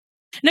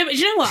No, but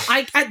you know what?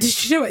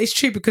 You know what? It's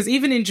true because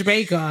even in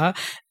Jamaica,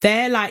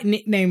 their like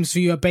nicknames for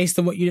you are based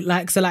on what you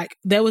like. So like,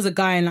 there was a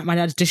guy in like my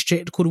dad's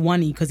district called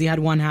Oney because he had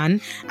one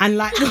hand, and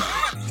like.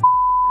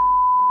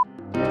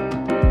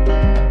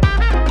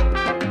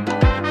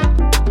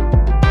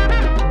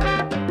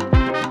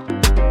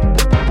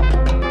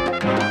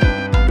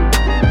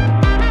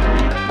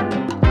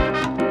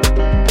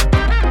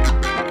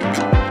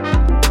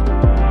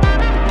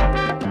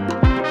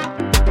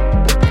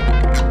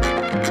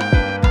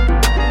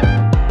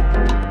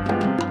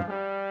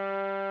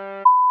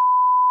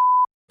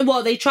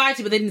 Well, they tried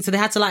to, but they didn't. So they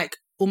had to like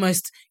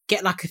almost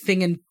get like a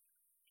thing and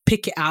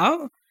pick it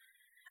out.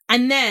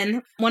 And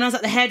then when I was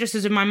at the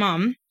hairdressers with my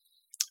mum,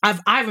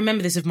 I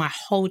remember this with my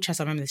whole chest.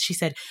 I remember this. She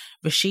said,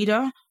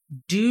 Rashida,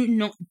 do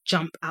not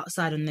jump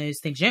outside on those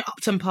things. You know,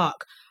 Upton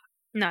Park?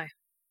 No.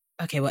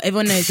 Okay, well,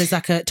 everyone knows there's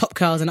like a Top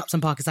Curls in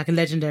Upton Park. It's like a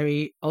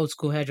legendary old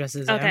school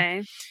hairdressers. Okay.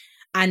 Yeah?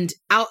 And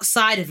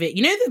outside of it,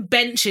 you know the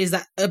benches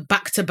that are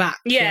back to back?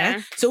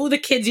 Yeah. So all the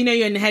kids, you know,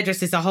 you're in the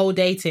hairdressers, the whole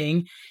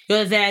dating,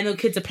 you're there and the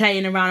kids are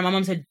playing around. And my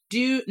mum said,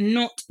 do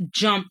not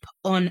jump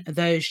on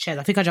those chairs.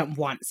 I think I jumped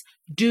once.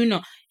 Do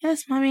not.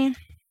 Yes, mummy.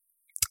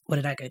 What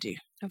did I go do?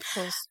 Of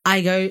course.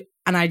 I go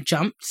and I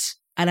jumped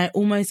and I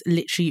almost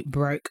literally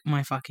broke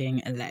my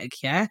fucking leg,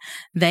 yeah?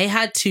 They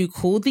had to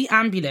call the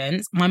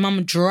ambulance. My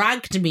mum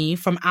dragged me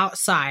from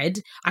outside.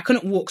 I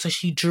couldn't walk, so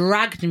she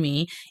dragged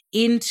me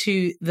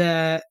into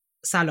the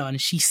salon.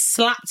 She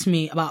slapped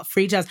me about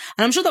 3 times,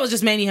 and I'm sure that was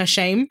just mainly her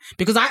shame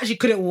because I actually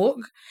couldn't walk,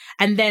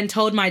 and then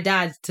told my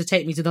dad to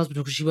take me to the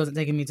hospital because she wasn't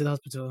taking me to the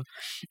hospital.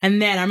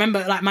 And then I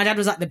remember like my dad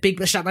was like the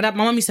big strap. My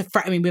mum used to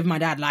threaten me with my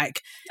dad, like,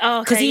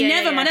 because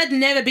my dad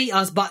never beat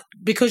us, but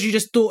because you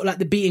just thought like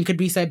the beating could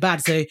be so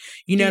bad, so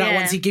you know like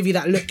once he give you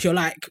that look, you're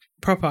like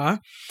proper.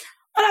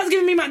 Oh, that was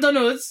giving me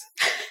McDonald's.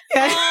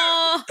 Yeah.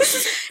 Oh,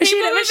 she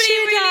like,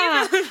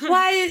 Rashida,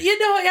 why? You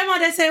know what your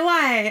mother say?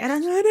 Why? And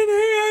I'm like, I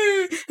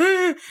don't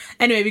know.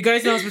 Anyway, we go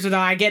to the hospital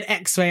now. I get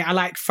X-ray. I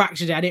like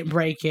fractured it. I didn't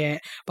break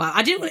it, but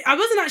I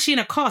wasn't actually in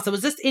a cast. I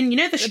was just in, you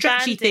know, the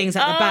stretchy things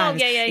like the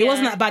bands. It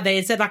wasn't that bad. They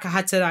had said like I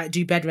had to like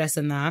do bed rest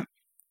and that.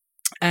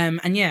 And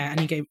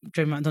he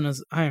drove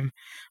McDonald's home.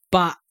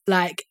 But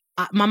like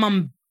my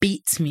mum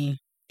beat me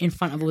in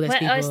front of all those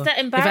people. Is that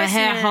embarrassing? With her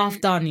hair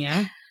half done,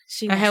 yeah.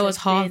 Her hair was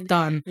half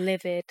done.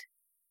 Livid.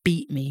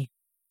 Beat me.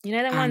 You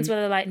know the ones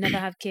where they like never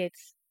have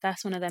kids?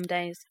 That's one of them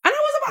days. And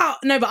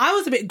but I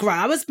was a bit grown.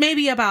 I was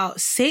maybe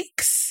about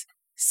 6,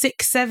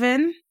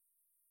 7.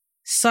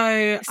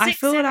 So 6, I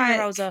feel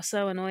 7-year-olds are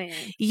so annoying.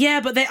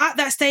 Yeah, but they're at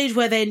that stage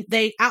where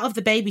they out of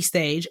the baby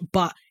stage,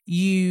 but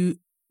you're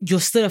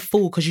still a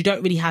fool because you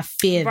don't really have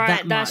fear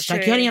that much.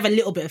 Like you only have a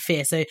little bit of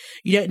fear, so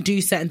you don't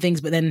do certain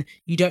things, but then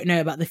you don't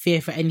know about the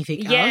fear for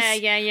anything else.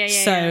 Yeah.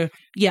 So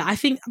I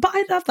think, but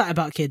I love that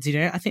about kids. You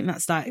know, I think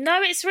that's like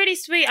no, it's really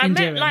sweet.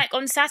 endearing. I met like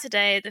on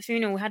Saturday at the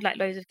funeral, we had like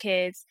loads of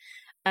kids,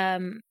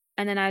 and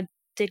then I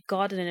did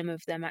gardening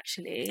with them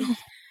actually.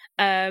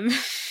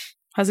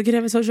 Has a kid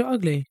ever told you you're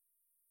ugly?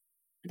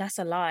 That's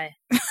a lie.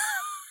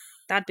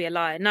 That'd be a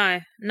lie.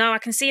 No, I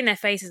can see in their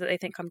faces that they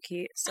think I'm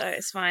cute, so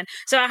it's fine.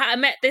 So I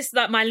met this,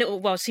 like my little,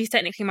 well, she's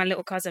technically my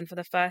little cousin for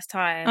the first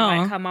time.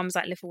 Like her mum's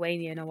like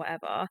Lithuanian or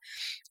whatever.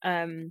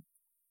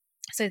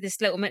 So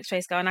this little mixed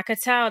race girl, and I could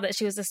tell that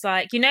she was just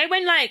like, you know,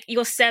 when like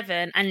you're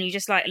 7 and you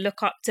just like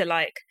look up to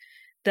like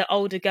the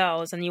older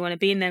girls and you want to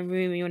be in their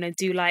room and you want to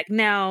do like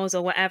nails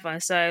or whatever.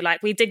 So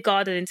like we did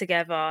gardening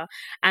together,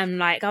 and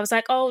like I was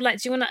like, oh, like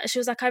do you want to, she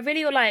was like, I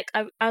really like,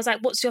 I was like,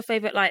 what's your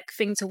favorite like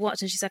thing to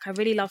watch? And she's like, I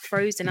really love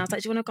Frozen. I was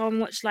like, do you want to go and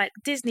watch like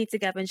Disney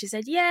together? And she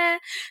said yeah.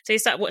 So we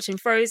started watching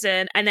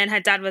Frozen, and then her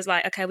dad was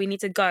like, okay, we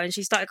need to go, and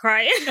she started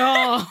crying.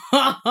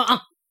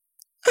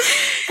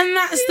 And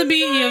that's the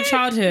beauty of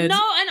childhood. No,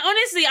 and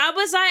honestly, I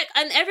was like,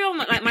 and everyone,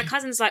 like my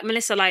cousins, like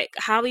Melissa, like,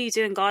 how are you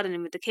doing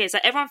gardening with the kids?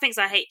 Like, everyone thinks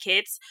I hate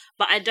kids,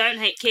 but I don't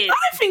hate kids. I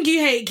don't think you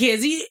hate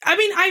kids. You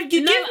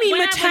give me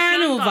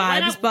maternal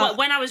vibes, but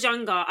when I was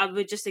younger, I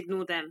would just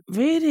ignore them.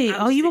 Really?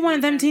 Oh, you were one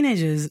of them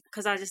teenagers?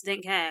 Because I just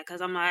didn't care.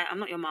 Because I'm like, I'm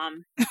not your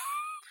mum.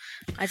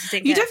 I just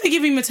didn't You care. definitely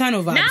give me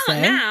maternal vibes.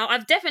 Now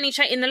I've definitely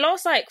changed in the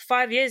last like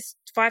 5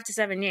 to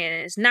 7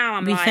 years. Now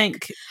I'm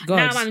thank God.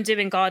 Now I'm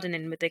doing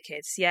gardening with the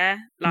kids. Yeah,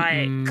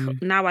 like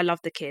now I love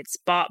the kids.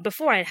 But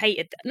before I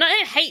hated them. No, I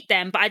didn't hate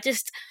them, but I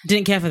just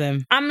didn't care for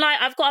them. I'm like,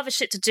 I've got other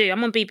shit to do.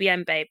 I'm on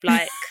BBM, babe.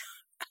 Like,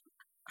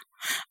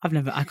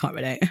 I can't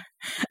relate.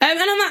 And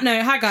on that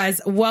note, hi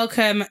guys,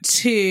 welcome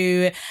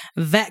to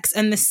Vex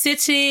and the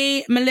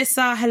City.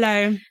 Melissa,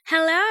 hello.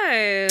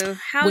 Hello.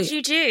 How'd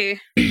you do?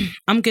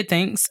 I'm good,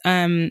 thanks.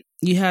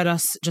 You heard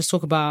us just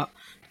talk about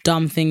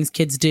dumb things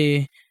kids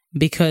do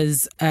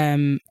because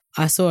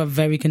I saw a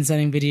very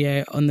concerning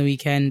video on the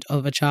weekend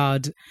of a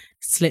child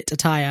slit a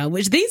tire,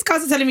 which these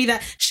guys are telling me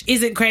that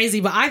isn't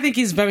crazy, but I think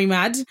he's very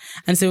mad.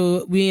 And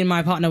so we and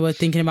my partner were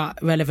thinking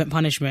about relevant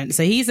punishment.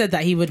 So he said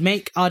that he would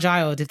make our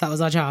child, if that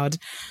was our child,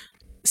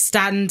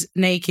 stand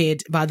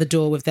naked by the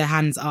door with their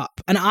hands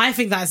up. And I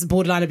think that's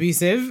borderline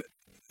abusive.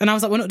 And I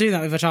was like, we're not doing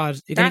that with a child.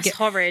 That's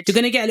horrid. You're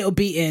going to get a little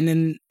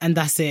beating and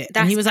that's it.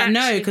 And he was like,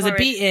 no, because a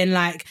beating,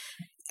 like,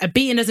 a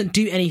beating doesn't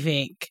do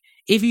anything.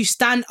 If you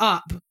stand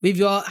up with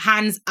your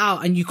hands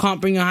out and you can't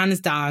bring your hands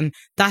down,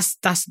 that's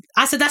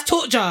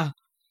torture.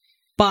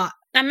 But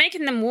I'm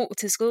making them walk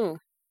to school.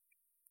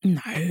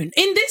 No, in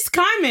this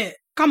climate,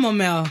 come on,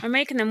 Mel. I'm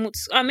making them walk.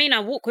 I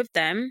walk with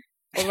them,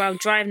 or I'll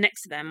drive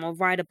next to them, or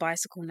ride a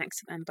bicycle next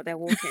to them. But they're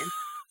walking.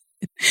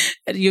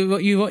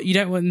 You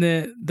don't want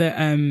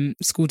the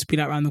school to be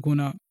like around the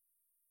corner.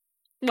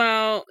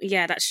 Well,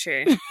 yeah, that's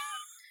true.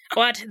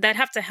 Or they'd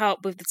have to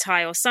help with the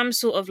tie or some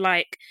sort of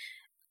like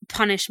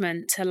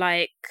punishment to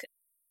like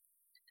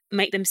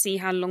make them see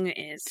how long it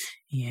is.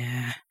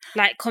 Yeah.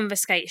 Like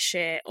confiscate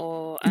shit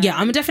or... yeah,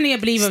 I'm definitely a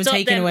believer of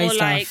taking away stuff.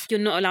 Like you're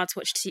not allowed to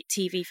watch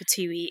TV for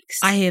 2 weeks.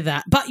 I hear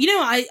that. But you know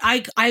what?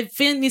 I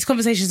think these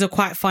conversations are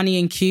quite funny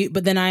and cute,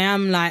 but then I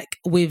am like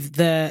with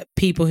the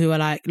people who are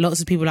like,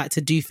 lots of people like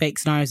to do fake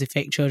scenarios with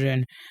fake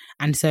children.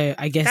 And so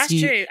I guess that's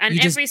true. And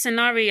every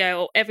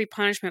scenario or every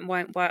punishment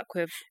won't work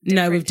with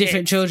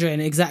different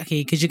children.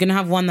 Exactly. Because you're going to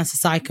have one that's a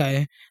psycho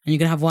and you're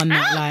going to have one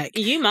that like...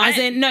 You might. As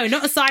in, no,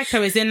 not a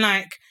psycho, as in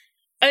like...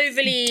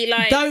 overly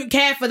like don't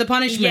care for the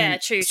punishment. Yeah,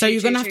 true. So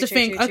you're gonna have to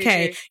think,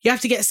 okay, you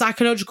have to get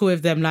psychological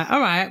with them. Like, all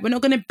right, we're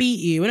not gonna beat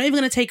you. We're not even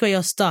gonna take away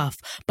your stuff,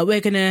 but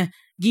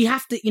you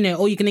have to, you know,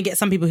 or you're gonna get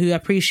some people who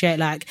appreciate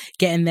like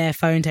getting their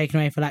phone taken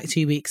away for like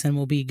 2 weeks and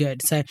will be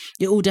good. So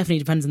it all definitely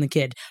depends on the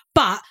kid.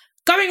 But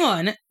going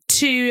on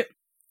to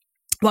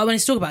what I want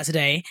to talk about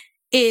today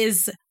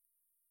is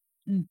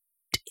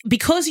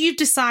because you've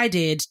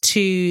decided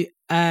to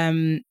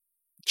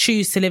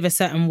choose to live a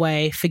certain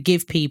way,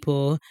 forgive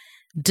people.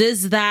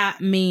 Does that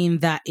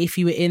mean that if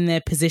you were in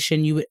their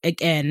position, you would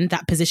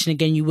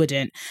you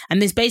wouldn't? And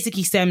this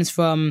basically stems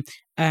from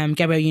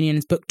Gabrielle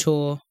Union's book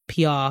tour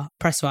PR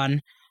press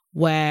run,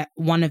 where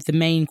one of the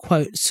main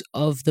quotes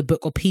of the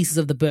book or pieces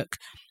of the book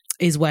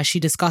is where she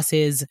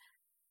discusses,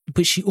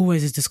 but she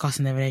always is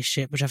discussing their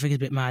relationship, which I think is a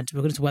bit mad. We're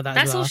going to talk about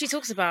that as well. That's all she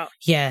talks about.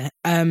 Yeah.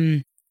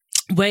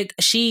 Where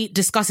she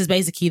discusses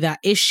basically that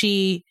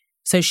she's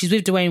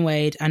with Dwayne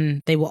Wade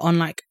and they were on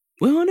like,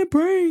 we're on a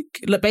break.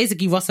 Look,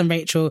 basically, Ross and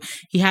Rachel,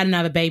 he had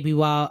another baby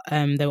while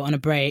they were on a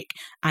break.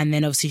 And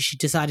then obviously she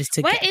decided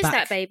to Where get is back.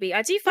 that baby?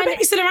 I do find the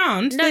baby's still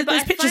around. No,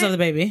 there's pictures of the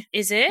baby.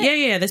 Is it?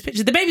 Yeah, there's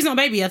pictures. The baby's not a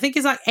baby. I think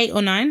it's like 8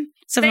 or 9.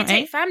 7 or 8. They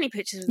take family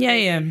pictures of the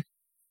baby. Yeah.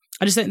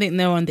 I just don't think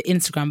they're on the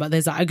Instagram, but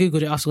there's like, I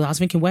Googled it afterwards. I was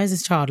thinking, where's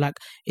this child? Like,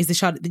 is this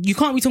child... You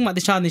can't be talking about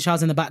this child and this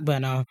child's in the back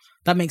burner.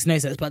 That makes no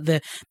sense. But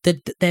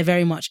they're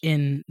very much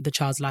in the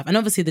child's life. And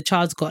obviously the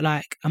child's got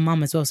like a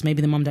mum as well. So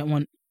maybe the mum don't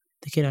want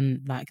the kid on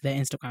like their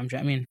Instagram. Do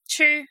you know what I mean?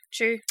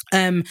 True.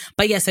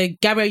 But yeah, so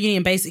Gabrielle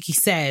Union basically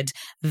said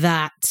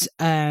that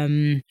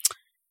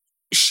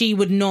she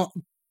would not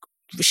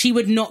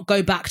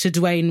go back to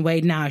Dwayne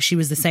Wade now if she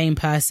was the same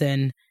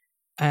person.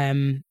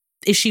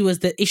 If she was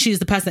the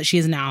person that she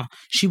is now,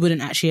 she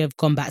wouldn't actually have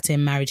gone back to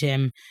him, married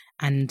him,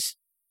 and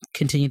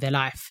continued their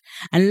life.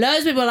 And loads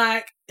of people are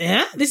like,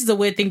 yeah, this is a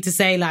weird thing to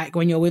say, like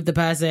when you're with the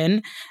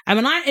person. And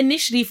when I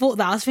initially thought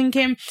that, I was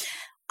thinking,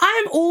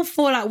 I'm all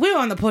for like, we're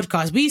on the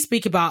podcast, we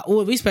spoke about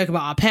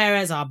our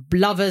parents, our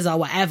lovers, or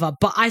whatever,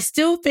 but I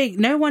still think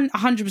no one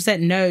 100%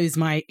 knows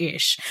my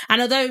ish.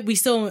 And although we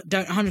still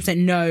don't 100%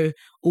 know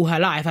all her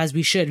life, as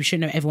we should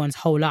know everyone's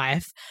whole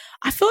life,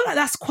 I feel like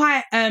that's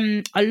quite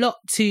a lot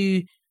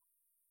to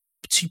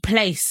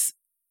place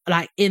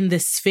like in the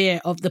sphere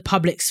of the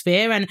public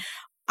sphere. And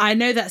I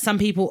know that some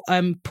people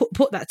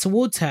put that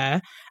towards her,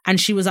 and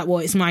she was like, well,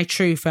 it's my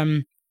truth.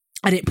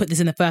 I didn't put this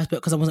in the first book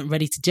because I wasn't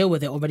ready to deal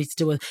with it or ready to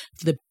deal with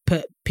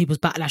people's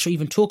backlash or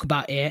even talk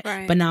about it.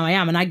 Right. But now I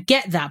am. And I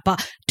get that.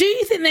 But do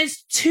you think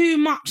there's too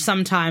much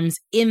sometimes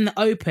in the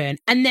open?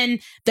 And then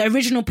the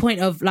original point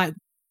of like,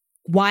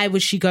 why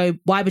would she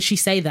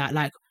say that?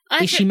 Like,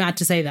 is she mad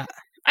to say that?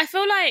 I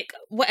feel like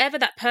whatever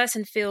that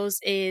person feels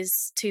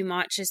is too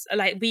much. Is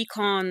like, we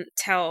can't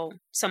tell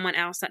someone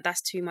else that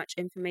that's too much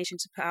information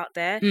to put out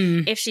there.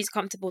 If she's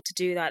comfortable to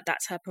do that,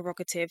 that's her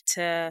prerogative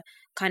to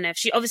kind of,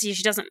 she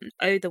doesn't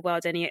owe the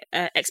world any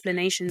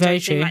explanations or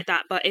anything like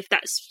that. But if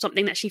that's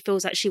something that she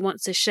feels that she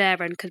wants to share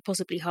and could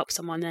possibly help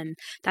someone, then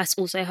that's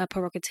also her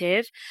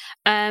prerogative.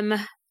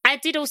 I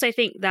did also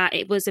think that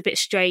it was a bit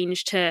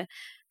strange to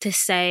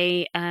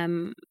say,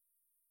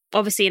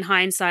 obviously in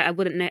hindsight, I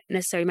wouldn't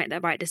necessarily make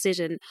that right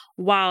decision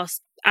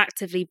whilst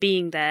actively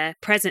being there,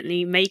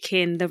 presently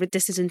making the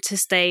decision to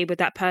stay with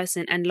that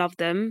person and love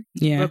them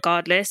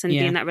regardless and be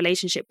in that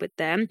relationship with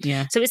them.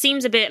 Yeah. So it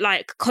seems a bit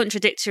like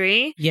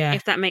contradictory,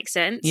 if that makes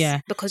sense.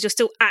 Yeah. Because you're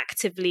still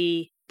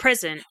actively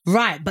present.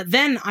 Right. But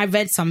then I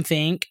read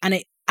something and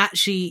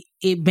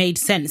it made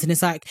sense. And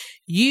it's like,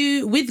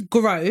 you, with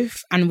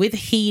growth and with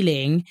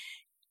healing,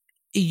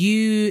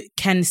 you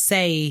can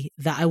say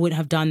that I wouldn't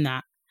have done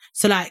that.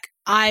 So like,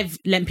 I've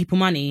lent people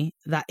money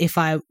that if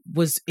I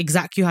was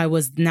exactly who I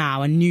was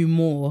now and knew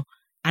more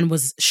and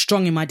was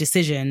strong in my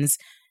decisions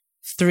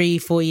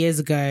 3-4 years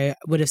ago,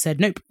 would have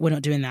said, nope, we're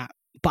not doing that.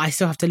 But I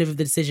still have to live with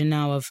the decision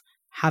now of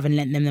having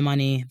lent them the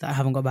money that I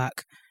haven't got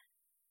back.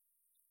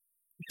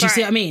 Do you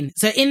see what I mean?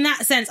 So in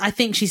that sense, I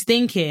think she's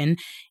thinking,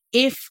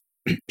 if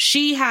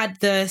she had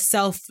the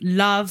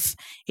self-love,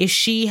 if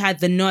she had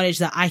the knowledge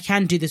that I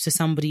can do this to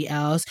somebody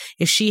else,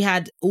 if she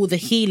had all the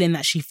healing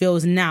that she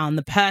feels now in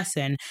the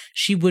person,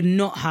 she would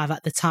not have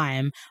at the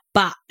time.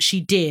 But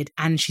she did,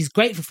 and she's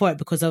grateful for it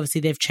because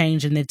obviously they've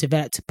changed and they've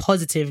developed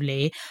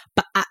positively.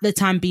 But at the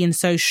time, being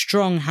so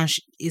strong how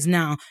she is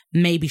now,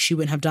 maybe she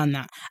wouldn't have done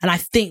that. And I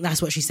think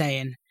that's what she's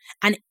saying.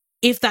 And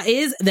if that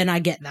is, then I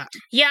get that.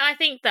 Yeah, I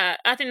think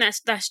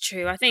that's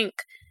true. I think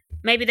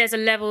maybe there's a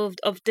level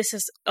of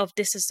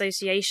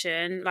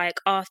disassociation, like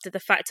after the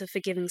fact of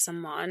forgiving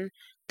someone,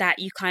 that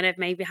you kind of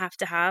maybe have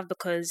to have,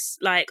 because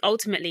like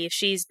ultimately if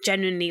she's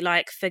genuinely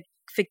like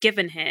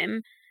forgiven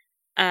him,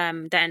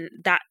 then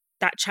that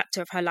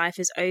chapter of her life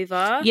is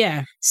over.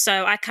 Yeah.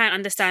 So I can't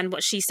understand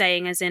what she's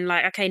saying, as in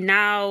like, okay,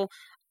 now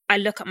I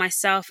look at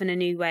myself in a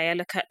new way, I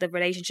look at the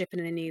relationship in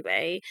a new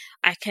way,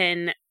 I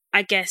can,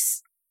 I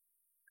guess,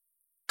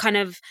 kind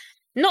of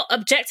not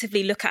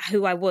objectively look at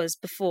who I was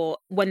before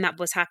when that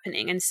was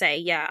happening and say,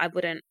 yeah, I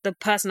wouldn't, the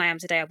person I am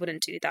today, I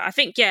wouldn't do that. I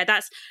think, yeah,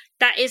 that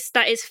is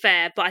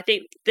fair. But I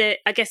think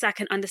I guess I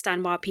can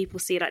understand why people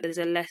see like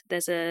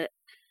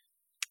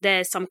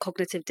there's some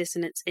cognitive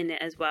dissonance in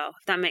it as well,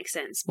 if that makes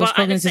sense. What's but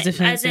cognitive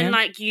dissonance? As in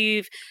like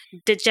you've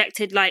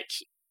dejected, like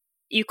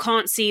you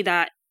can't see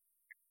that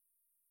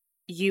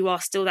you are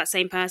still that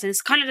same person.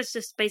 It's kind of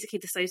just basically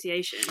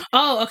dissociation.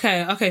 Oh, okay,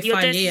 You're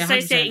fine.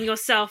 dissociating 100%.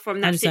 yourself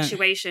from that 100%.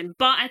 situation.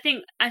 But I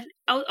think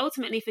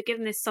ultimately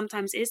forgiveness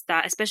sometimes is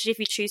that, especially if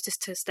you choose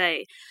to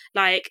stay.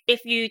 Like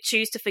if you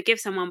choose to forgive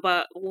someone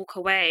but walk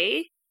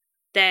away,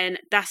 then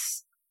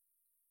that's,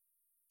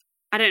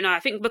 I don't know. I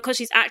think because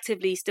she's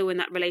actively still in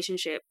that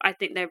relationship, I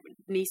think there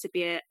needs to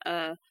be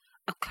a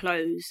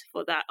close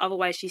for that.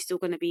 Otherwise, she's still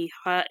going to be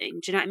hurting.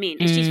 Do you know what I mean?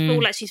 And she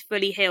feel like she's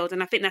fully healed.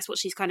 And I think that's what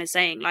she's kind of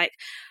saying. Like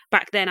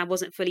back then, I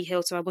wasn't fully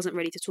healed, so I wasn't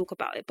ready to talk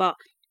about it. But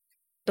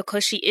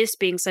because she is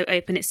being so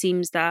open, it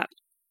seems that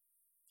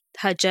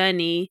her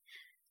journey,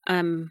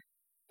 from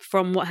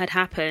what had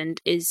happened,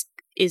 is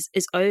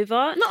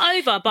over. Not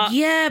over, but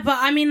yeah. But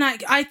I mean,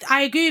 like,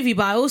 I agree with you,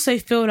 but I also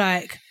feel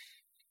like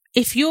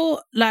if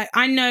you're like,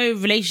 I know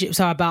relationships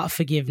are about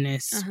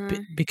forgiveness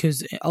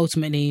because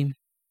ultimately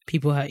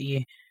people hurt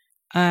you.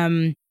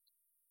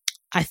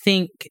 I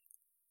think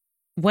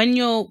when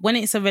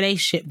it's a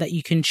relationship that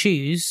you can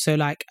choose, so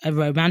like a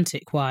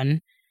romantic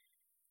one,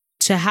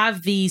 to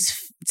have to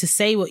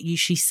say what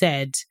she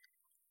said,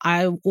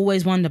 I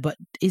always wonder, but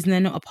isn't there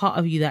not a part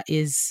of you that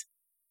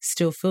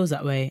still feels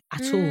that way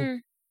at all?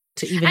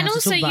 To even and have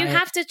also to talk about you it?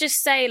 have to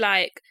just say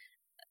like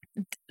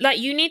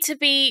you need to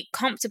be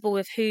comfortable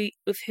with who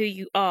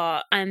you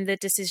are and the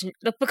decision,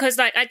 because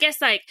like I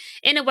guess like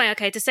in a way,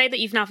 okay, to say that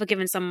you've now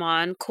forgiven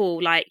someone,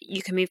 cool, like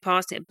you can move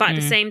past it, but at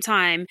the same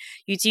time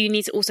you do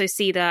need to also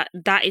see that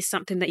is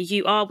something that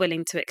you are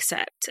willing to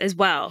accept as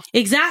well.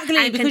 Exactly,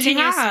 and because you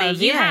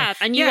have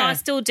and you are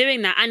still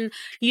doing that, and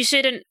you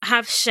shouldn't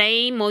have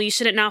shame, or you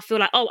shouldn't now feel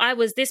like, oh, I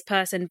was this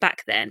person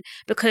back then,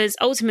 because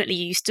ultimately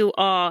you still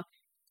are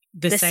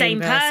the same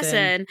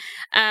person.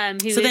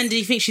 So then do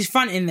you think she's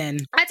fronting then?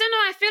 I don't know.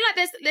 I feel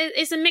like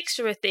it's a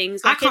mixture of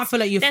things. Like I can't feel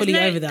like you're fully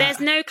over that. There's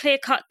no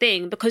clear-cut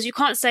thing, because you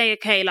can't say,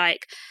 okay,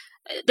 like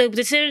the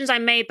decisions I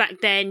made back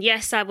then,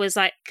 yes, I was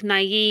like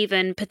naive,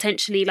 and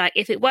potentially like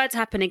if it were to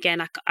happen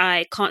again,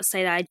 I can't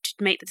say that I'd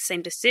make the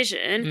same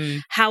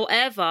decision.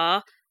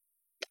 However,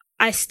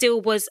 I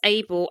still was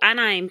able, and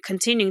I'm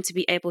continuing to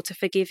be able to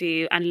forgive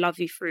you and love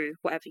you through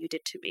whatever you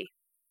did to me.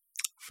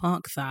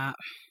 Fuck that.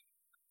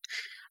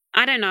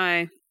 I don't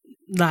know.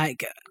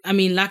 Like, I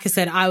mean, like I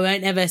said, I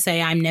won't ever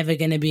say I'm never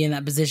going to be in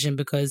that position,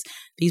 because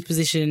these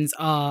positions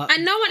are...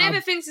 And no one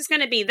ever thinks it's going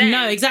to be there.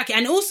 No, exactly.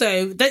 And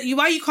also,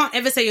 why you can't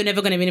ever say you're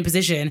never going to be in a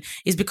position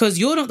is because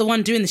you're not the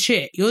one doing the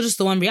shit. You're just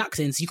the one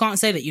reacting. So you can't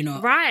say that you're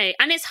not. Right.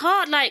 And it's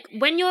hard, like,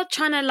 when you're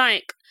trying to,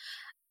 like...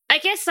 I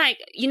guess, like,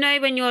 you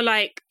know, when you're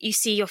like, you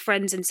see your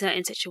friends in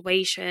certain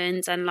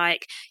situations and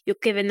like you're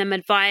giving them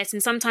advice,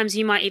 and sometimes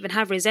you might even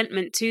have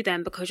resentment to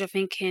them because you're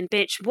thinking,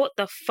 bitch, what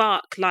the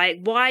fuck? Like,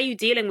 why are you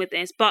dealing with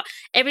this? But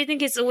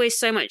everything is always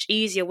so much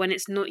easier when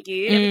it's not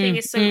you. Everything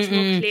is so much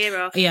more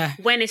clearer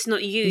when it's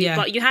not you. Yeah.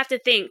 But you have to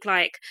think,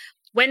 like,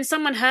 when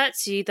someone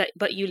hurts you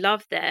but you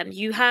love them,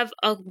 you have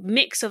a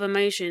mix of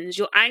emotions.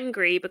 You're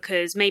angry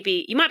because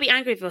maybe you might be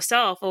angry with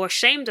yourself, or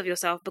ashamed of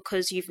yourself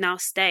because you've now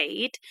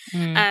stayed.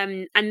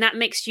 And that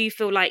makes you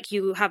feel like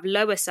you have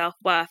lower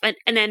self-worth.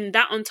 And then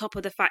that on top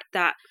of the fact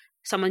that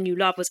someone you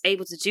love was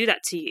able to do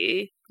that to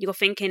you, you're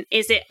thinking,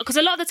 is it... Because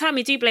a lot of the time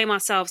we do blame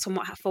ourselves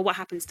for what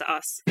happens to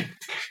us.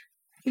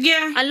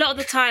 Yeah. A lot of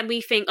the time we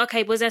think,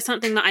 okay, was there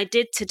something that I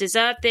did to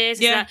deserve this?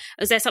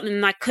 Was there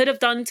something that I could have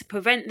done to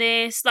prevent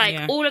this?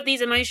 Like, all of these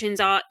emotions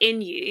are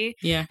in you.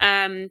 Yeah.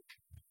 And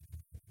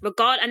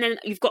then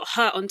you've got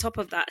hurt on top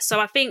of that. So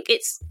I think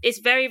it's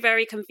very,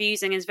 very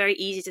confusing. It's very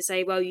easy to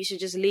say, well, you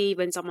should just leave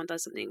when someone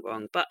does something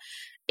wrong. But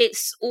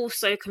it's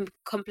also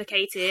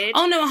complicated.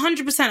 Oh, no,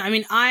 100%. I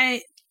mean,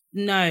 I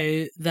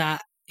know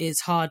that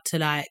it's hard to,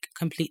 like,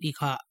 completely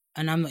cut.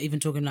 And I'm not even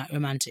talking, like,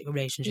 romantic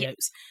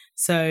relationships.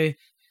 So...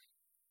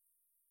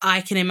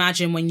 I can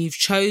imagine when you've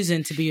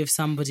chosen to be with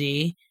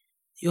somebody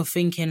you're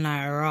thinking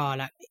like, rah,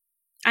 like,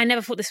 I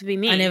never thought this would be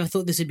me. I never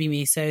thought this would be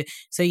me. So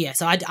yeah.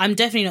 So I'm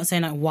definitely not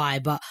saying like why,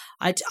 but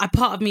I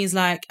part of me is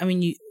like, I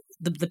mean,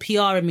 the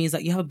PR in me is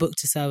like, you have a book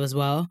to sell as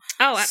well.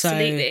 Oh,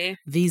 absolutely.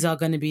 So these are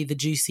going to be the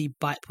juicy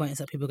bite points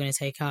that people are going to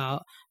take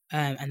out.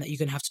 And that you're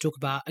going to have to talk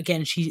about.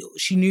 Again, she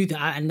knew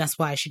that, and that's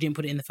why she didn't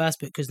put it in the first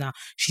book, because now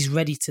she's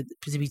ready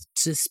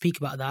to speak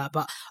about that.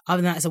 But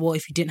other than that, it's like, well,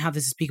 if you didn't have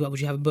this to speak about,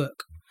 would you have a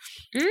book?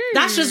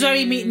 That's just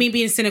very me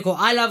being cynical.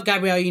 I love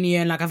Gabrielle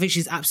Union. Like, I think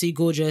she's absolutely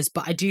gorgeous,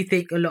 but I do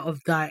think a lot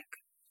of like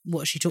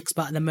what she talks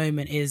about at the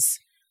moment is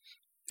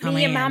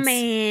me and my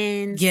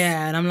man.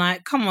 Yeah, and I'm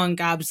like, come on,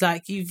 Gabs,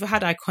 like, you've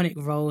had iconic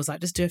roles,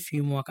 like, just do a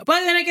few more. But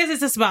then I guess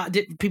it's just about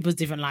people's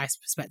different life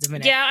perspective,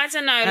 innit? Yeah, I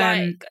don't know,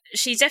 like,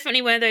 she's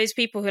definitely one of those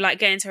people who, like,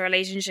 get into a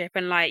relationship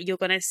and, like, you're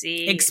gonna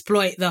see...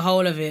 exploit the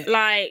whole of it.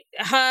 Like,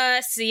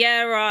 her,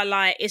 Sierra,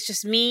 like, it's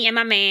just me and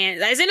my man.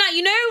 Like, as in, like,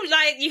 you know,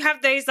 like, you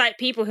have those, like,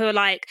 people who are,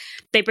 like,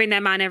 they bring their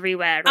man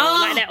everywhere, or,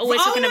 like, they're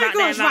always talking about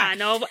their man.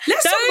 Or,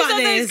 let's talk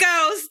about those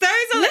girls.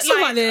 Let's talk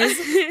about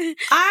this.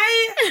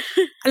 I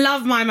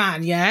love my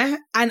man, yeah?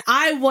 And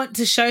I want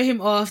to show him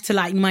off to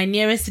like my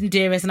nearest and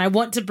dearest, and I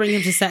want to bring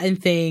him to certain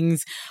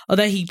things,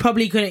 although he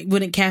probably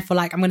wouldn't care for,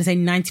 like, I'm going to say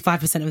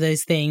 95% of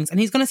those things, and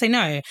he's going to say no,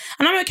 and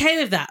I'm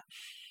okay with that.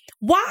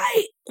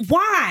 Why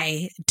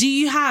do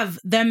you have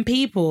them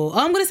people,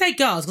 I'm going to say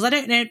girls, because I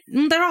don't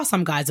know, there are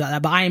some guys like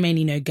that, but I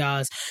mainly know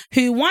girls,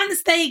 who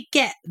once they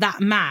get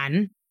that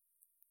man,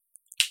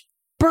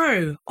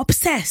 bro,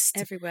 obsessed.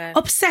 Everywhere.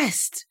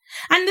 Obsessed.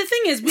 And the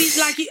thing is, we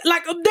like,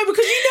 no,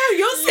 because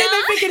you're sitting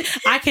there thinking,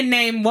 I can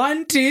name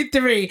 1, 2,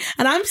 3.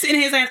 And I'm sitting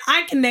here saying,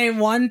 I can name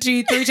 1,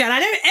 2, 3, 4. And I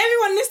know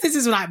everyone listening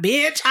is like,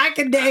 bitch, I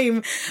can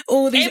name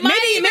all these. Maybe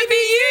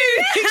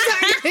you.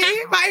 Exactly.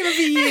 It might even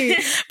be you.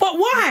 But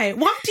why?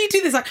 Why do you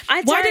do this? Like,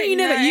 why don't you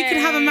know that you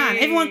can have a man?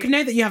 Everyone can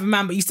know that you have a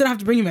man, but you still have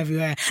to bring him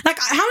everywhere. Like,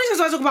 how many times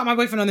do I talk about my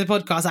boyfriend on the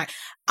podcast? Like,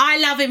 I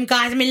love him,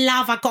 guys. I'm in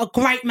love. I've got a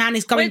great man.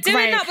 He's going great.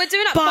 We're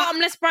doing that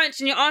bottomless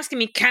brunch, and you're asking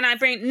me, can I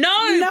bring? No,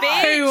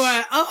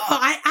 bitch. Oh,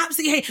 I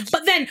absolutely hate it.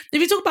 But then,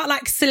 if you talk about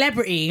like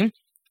celebrity,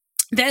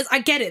 I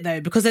get it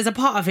though, because there's a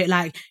part of it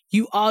like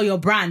you are your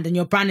brand, and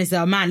your brand is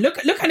their man. Look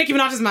at Nicki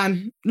Minaj's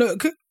man.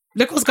 Look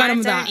what's going on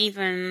with that.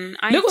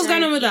 Look what's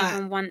going on with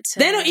that.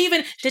 They're not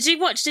even. Did you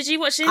watch the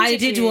interview? I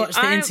did watch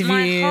the interview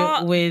my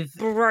heart with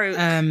broke.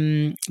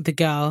 The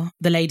girl,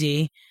 the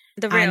lady.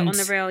 On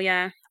the real,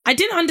 yeah. I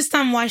didn't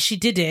understand why she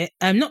did it.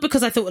 Not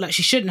because I thought like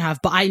she shouldn't have,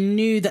 but I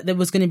knew that there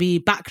was going to be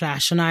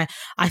backlash, and I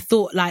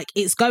thought like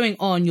it's going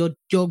on. You're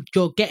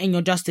getting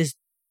your justice.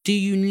 Do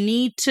you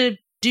need to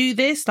do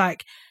this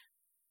like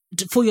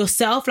for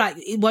yourself? Like,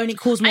 won't it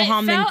cause more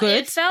harm than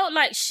good? It felt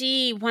like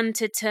she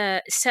wanted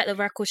to set the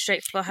record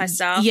straight for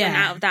herself, yeah. And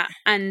out of that,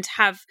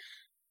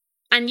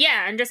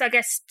 and just I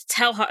guess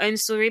tell her own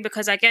story,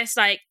 because I guess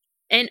like.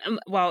 In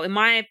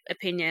my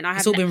opinion,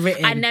 it's all been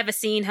written. I'd never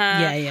seen her.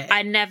 Yeah.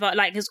 I never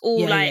it's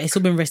all it's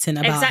all been written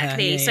about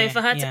exactly. her. So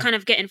for her to kind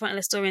of get in front of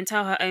the story and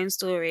tell her own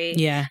story,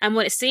 yeah. And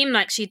what it seemed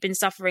like she'd been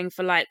suffering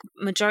for like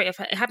majority of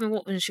her. It happened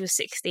when she was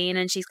 16,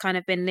 and she's kind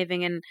of been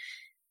living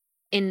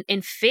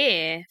in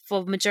fear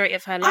for the majority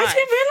of her life. I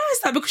didn't realise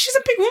that, because she's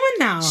a big woman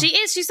now. She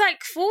is. She's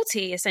like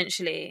 40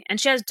 essentially,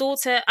 and she has a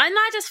daughter. And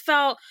I just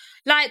felt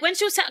like when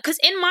she was, because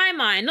in my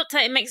mind, not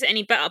that it makes it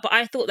any better, but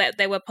I thought that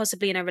they were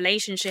possibly in a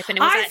relationship, and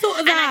it was. I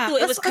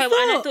thought it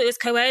was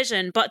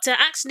coercion. But to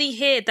actually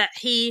hear that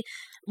he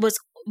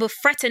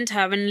threatened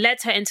her and led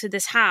her into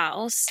this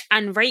house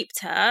and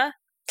raped her.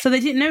 So they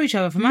didn't know each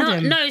other from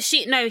Adam? No,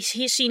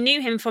 she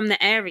knew him from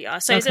the area.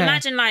 So it's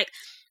imagine like.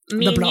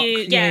 Me and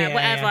you,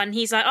 whatever. And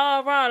he's like,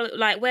 oh, right,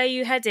 like, where are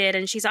you headed?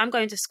 And she's like, I'm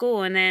going to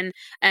school. And then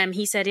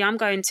he said, yeah, I'm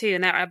going too.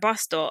 And they're at a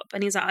bus stop.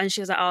 And he's like, and she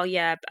was like, oh,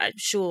 yeah,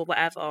 sure,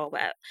 whatever.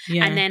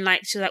 Yeah. And then,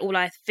 like, she was like, all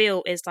I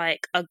feel is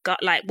like a gun,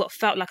 like what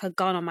felt like a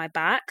gun on my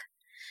back.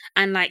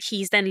 And like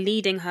he's then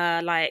leading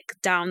her like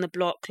down the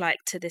block like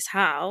to this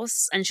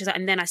house, and she's like,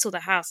 and then I saw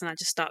the house and I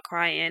just start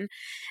crying,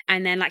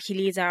 and then like he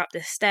leads her up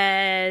the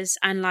stairs,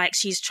 and like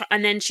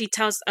and then she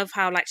tells of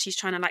how like she's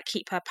trying to like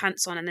keep her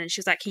pants on, and then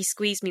she's like, he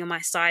squeezed me on my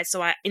side,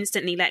 so I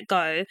instantly let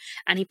go,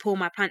 and he pulled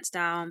my pants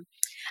down,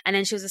 and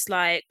then she was just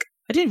like.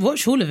 I didn't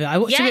watch all of it. I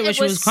watched it when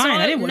she was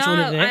crying. I didn't watch all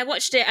of it. I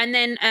watched it, and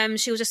then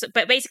she was just,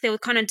 but basically they were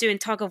kind of doing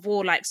tug of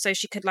war, like so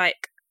she could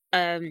like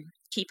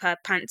keep her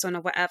pants on or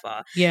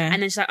whatever. Yeah.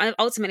 And then she's like,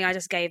 ultimately I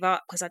just gave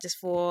up, because I just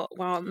thought,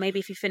 well, maybe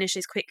if you finish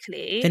this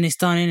quickly, then it's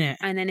done, innit?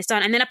 And then it's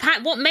done. And then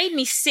what made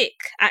me sick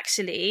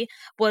actually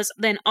was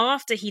then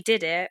after he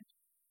did it,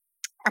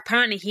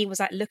 apparently he was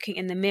like looking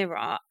in the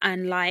mirror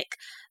and like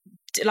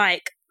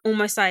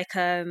almost like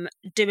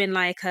doing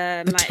like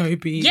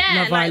Toby,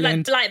 yeah, Love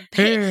Island.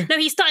 No,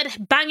 he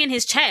started banging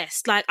his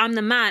chest like, I'm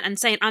the man, and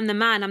saying I'm the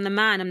man in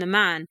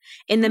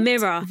the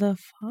mirror. The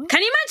fuck?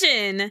 Can you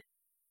imagine?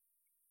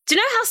 Do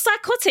you know how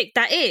psychotic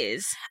that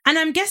is? And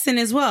I'm guessing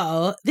as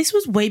well, this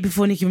was way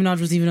before Nicki Minaj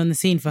was even on the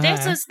scene for her.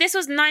 This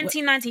was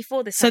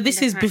 1994. So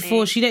this is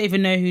before, she don't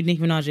even know who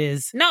Nicki Minaj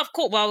is. No, of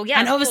course. Well, yeah.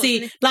 And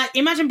obviously, like,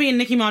 imagine being a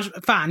Nicki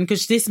Minaj fan,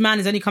 because this man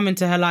is only coming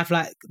to her life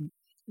like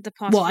the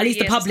past. Well, at least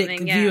the public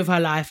view of her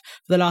life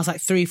for the last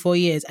like 3-4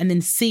 years, and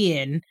then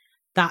seeing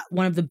that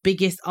one of the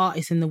biggest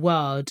artists in the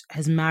world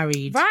has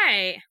married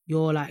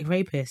your like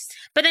rapist.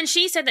 But then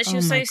she said that she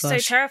was so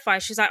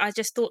terrified. She's like, I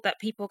just thought that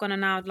people are gonna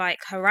now like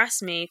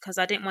harass me because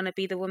I didn't want to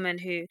be the woman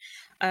who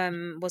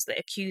was the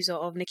accuser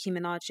of Nicki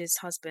Minaj's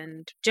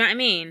husband. Do you know what I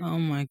mean? Oh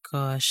my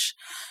gosh.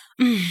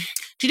 Do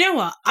you know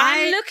what?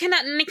 I'm looking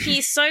at Nicki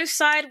so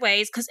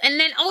sideways and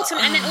then also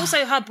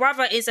her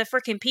brother is a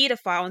freaking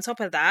paedophile on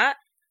top of that,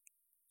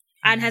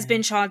 and has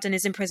been charged and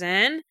is in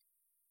prison.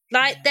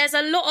 Like, there's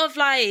a lot of,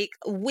 like,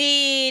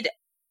 weird,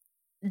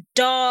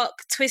 dark,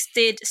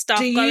 twisted stuff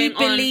going on. Do you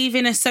believe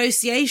in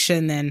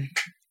association, then?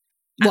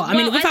 Well, I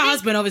mean, with her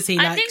husband, obviously,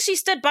 I think she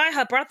stood by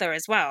her brother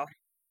as well.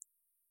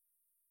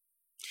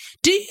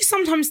 Do you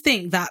sometimes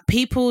think that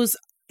people's...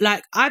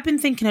 Like, I've been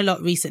thinking a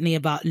lot recently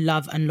about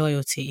love and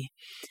loyalty.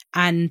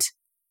 And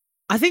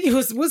I think it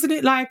was... Wasn't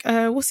it like...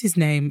 what's his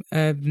name?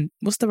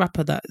 What's the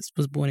rapper that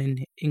was born in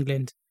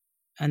England?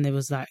 And there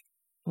was, like...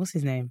 What's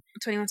his name?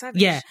 21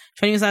 Savage. Yeah,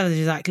 21 Savage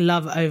is like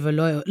love over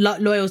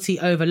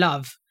loyalty over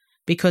love,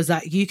 because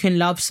like you can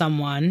love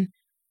someone,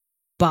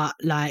 but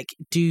like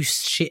do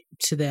shit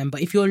to them.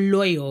 But if you're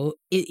loyal,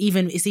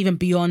 it's even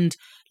beyond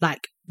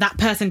like that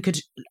person could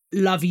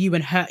love you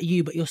and hurt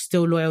you, but you're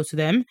still loyal to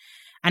them.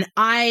 And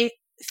I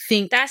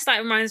think that's like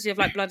reminds me of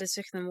like blood is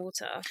thicker than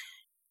water.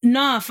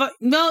 No,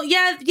 well,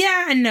 yeah,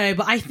 and no,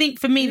 but I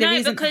think for me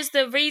because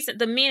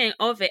the meaning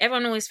of it,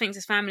 everyone always thinks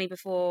it's family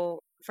before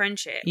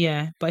friendship.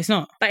 Yeah, but it's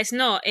not.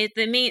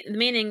 The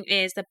meaning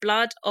is the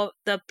blood of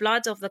the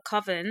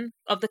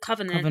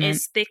covenant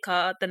is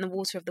thicker than the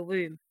water of the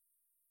womb.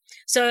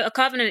 So a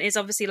covenant is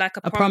obviously like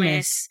a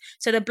promise.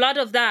 So the blood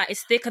of that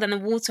is thicker than the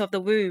water of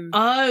the womb.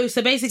 Oh,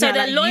 so basically, so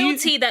the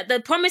loyalty that the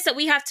promise that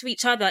we have to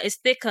each other is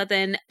thicker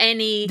than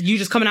any. You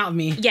just coming out of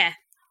me. Yeah.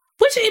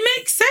 Which it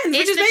makes sense.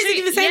 Which is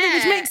basically the same thing.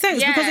 Which makes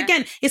sense because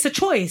again, it's a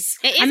choice,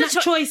 and that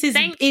choice is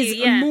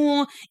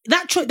more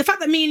that choice. The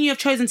fact that me and you have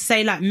chosen to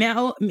say like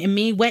Mel and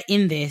me, we're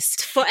in this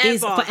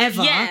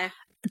forever. Yeah.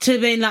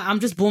 To being like, I'm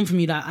just born from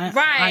you. Like,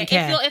 I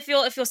care. If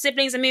your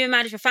siblings are moving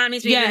mad, if your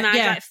family's moving mad,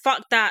 like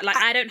fuck that. Like,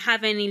 I don't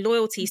have any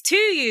loyalties to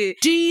you.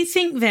 Do you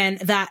think then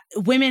that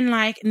women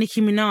like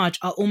Nicki Minaj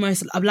are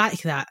almost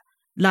like that?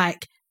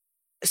 Like.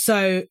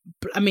 So,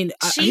 I mean,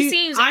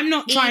 I'm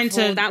not evil. trying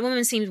to... That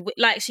woman seems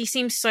like she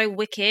seems so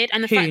wicked.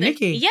 And the fact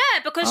Nicki? Yeah,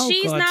 because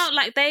she's now,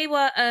 like, they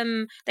were,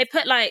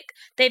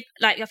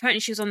 apparently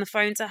she was on the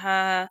phone to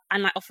her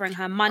and, like, offering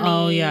her money.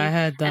 Oh, yeah, I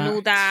heard that. And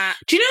all that.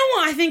 Do you know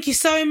what I think is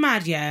so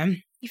mad, yeah?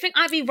 You think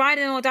I'd be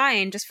riding or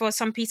dying just for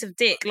some piece of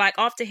dick? Like,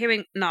 after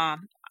hearing, nah,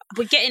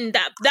 we're getting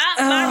that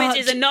marriage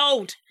is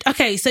annulled.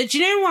 Okay, so do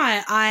you know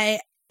why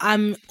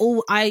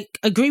I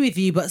agree with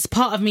you, but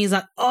part of me is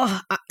like,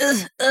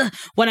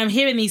 when I'm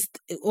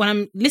when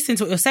I'm listening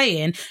to what you're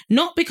saying,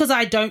 not because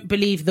I don't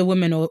believe the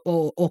woman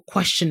or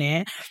question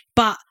it,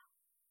 but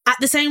at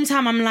the same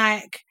time, I'm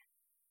like,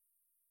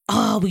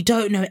 we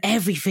don't know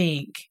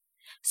everything.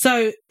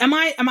 So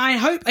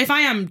if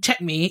I am,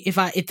 check me if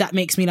that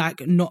makes me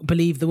like not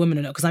believe the woman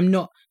or not, because I'm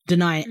not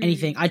denying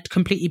anything. I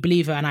completely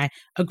believe her, and I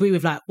agree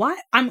with like, why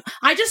I'm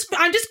just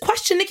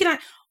questioning Nicki,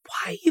 like,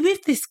 why are you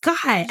with this guy?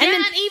 Yeah,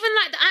 and even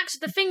like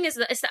the thing is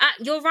that it's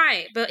you're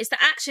right, but it's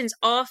the actions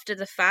after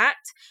the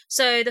fact.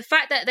 So the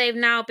fact that they've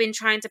now been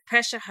trying to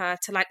pressure her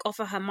to like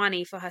offer her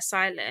money for her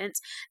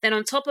silence, then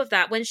on top of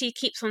that, when she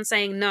keeps on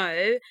saying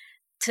no,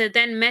 to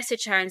then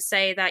message her and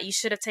say that you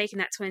should have taken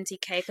that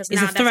 20k because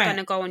now that's going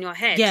to go on your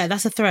head. Yeah,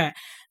 that's a threat.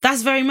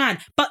 That's very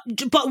mad. But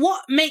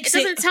what makes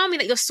it... doesn't tell me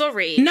that you're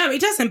sorry. No, it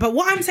doesn't. But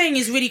what I'm saying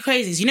is really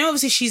crazy. You know,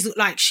 obviously she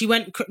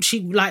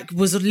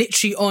was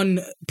literally on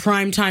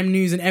primetime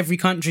news in every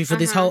country for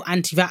this whole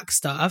anti-vax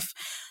stuff.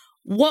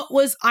 What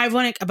was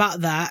ironic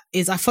about that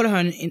is I follow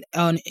her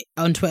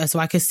on Twitter, so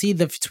I could see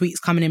the tweets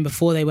coming in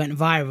before they went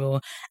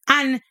viral.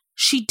 And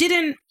she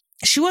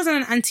wasn't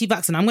an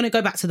anti-vaxxer. I'm going to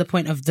go back to the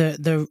point of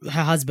her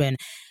husband.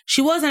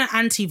 She wasn't an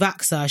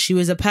anti-vaxxer. She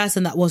was a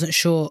person that wasn't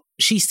sure.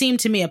 She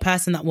seemed to me a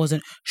person that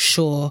wasn't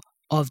sure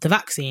of the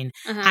vaccine.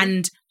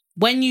 And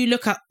when you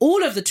look at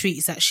all of the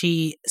tweets that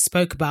she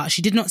spoke about,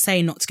 she did not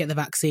say not to get the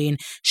vaccine.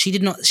 She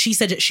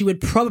said that she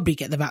would probably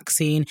get the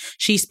vaccine.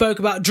 She spoke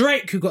about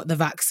Drake who got the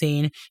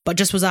vaccine, but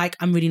just was like,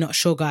 I'm really not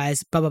sure,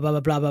 guys, blah, blah, blah,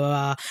 blah, blah, blah,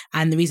 blah.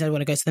 And the reason I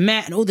want to go to the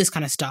Met and all this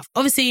kind of stuff.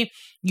 Obviously,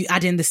 you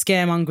add in the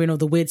scaremongering or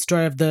the weird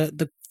story of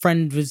the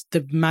friend with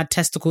the mad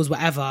testicles,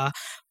 whatever.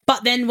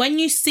 But then when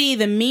you see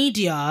the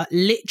media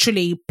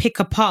literally pick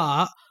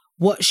apart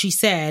what she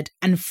said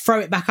and throw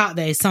it back out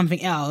there is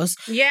something else.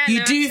 Yeah,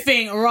 you do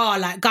think,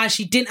 like, guys,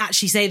 she didn't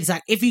actually say this.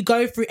 Like, if you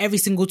go through every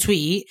single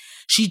tweet,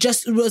 she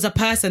just was a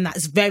person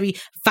that's very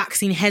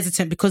vaccine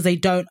hesitant because they're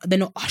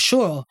not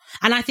sure.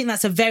 And I think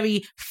that's a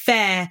very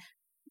fair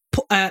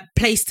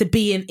place to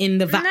be in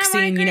the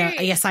vaccine. You know,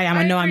 yes, I am.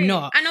 I know I'm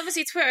not. And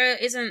obviously, Twitter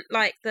isn't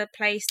like the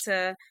place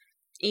to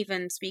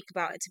even speak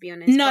about it, to be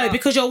honest. No,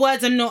 because your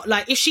words are not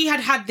like, if she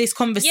had this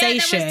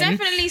conversation, there was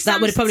definitely that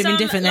would have probably been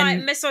different. Like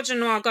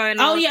misogynoir going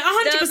on. Oh yeah,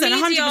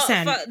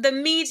 100%. The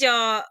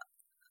media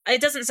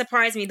it doesn't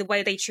surprise me the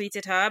way they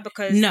treated her,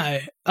 because no,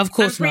 of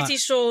course I'm pretty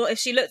sure if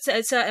she looked at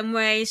a certain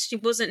way, she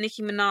wasn't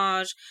Nicki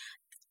Minaj.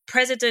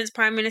 Presidents,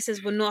 prime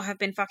ministers would not have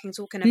been fucking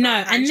talking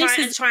about her and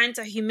trying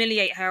to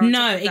humiliate her.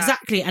 No,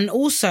 exactly. And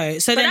also,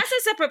 but that's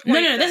a separate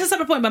point. No, that's a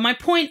separate point. But my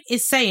point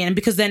is saying,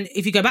 because then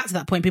if you go back to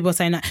that point, people are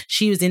saying that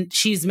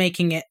she's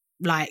making it,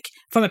 like,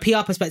 from a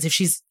PR perspective,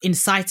 she's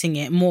inciting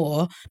it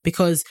more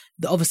because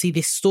obviously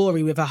this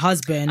story with her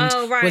husband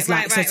was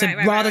like,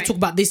 talk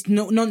about this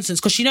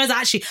nonsense, because she knows that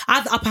actually I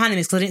have the upper hand in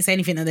this, because I didn't say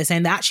anything that they're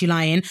saying. They're actually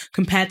lying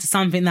compared to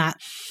something that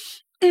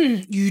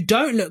you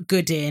don't look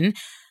good in.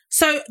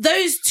 So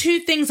those two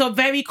things are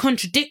very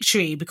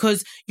contradictory,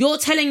 because you're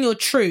telling your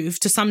truth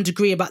to some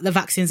degree about the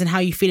vaccines and how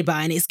you feel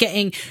about it,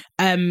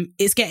 and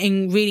it's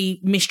getting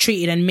really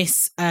mistreated and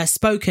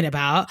spoken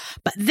about.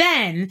 But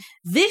then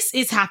this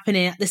is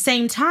happening at the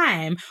same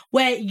time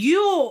where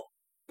you're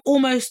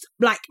almost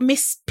like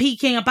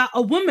misspeaking about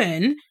a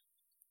woman,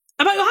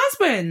 about your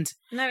husband.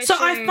 No, so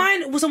true. I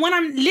find, so when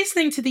I'm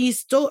listening to these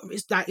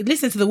stories, like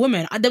listening to the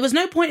woman, there was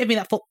no point of me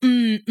that thought,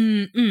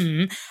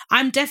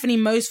 I'm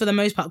definitely for the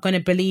most part going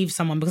to believe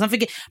someone, because I'm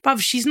thinking,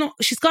 bruv, she's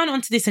gone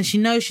onto this and she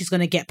knows she's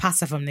going to get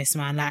past her from this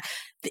man. Like,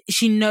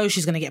 she knows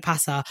she's going to get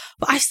past her.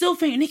 But I still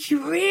think, Nicki,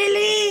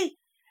 really?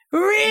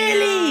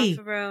 Yeah,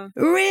 for real.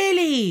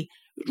 Really?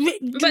 But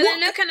then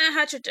looking at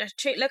her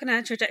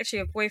trajectory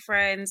of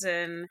boyfriends,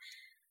 and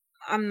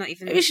I'm not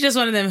even... Maybe she's just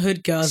one of them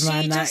hood girls,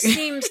 man. She just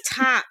seems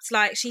tapped.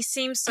 Like, she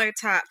seems so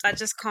tapped. I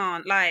just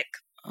can't. Like...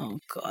 Oh,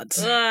 God.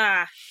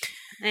 Ugh.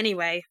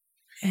 Anyway.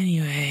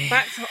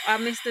 Back to... I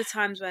miss the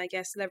times where, I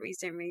guess, celebrities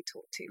didn't really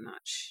talk too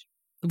much.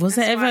 Was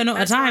there ever not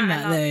a time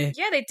that, though?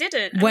 Yeah, they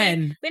didn't.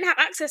 When? We didn't have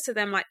access to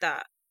them like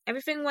that.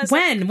 Everything was...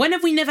 When? When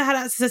have we never had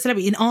access to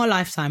celebrity? In our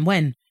lifetime?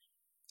 When?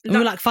 We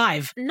were like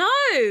 5. No.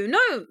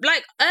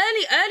 Like,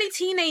 early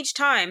teenage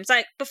times.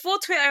 Like, before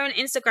Twitter and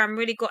Instagram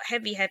really got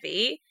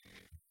heavy...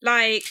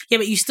 Like, yeah,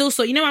 but you still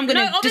saw. I'm going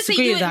to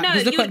disagree with that,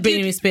 because look at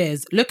Britney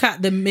Spears. Look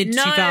at the mid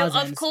 2000s.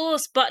 No, of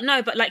course, but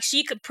like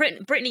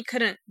Britney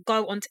couldn't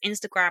go onto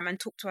Instagram and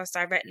talk to us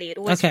directly. It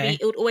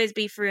would always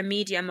be through a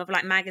medium of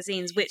like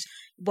magazines, which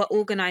were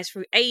organized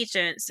through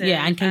agents.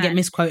 And can get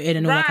misquoted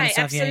and all that kind of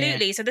stuff.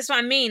 Absolutely. Yeah. So this is what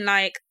I mean.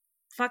 Like,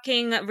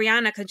 fucking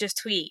Rihanna could just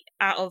tweet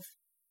out of.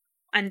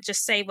 And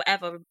just say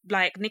whatever.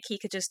 Like, Nicki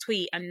could just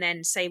tweet and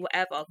then say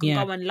whatever.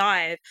 Go on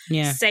live.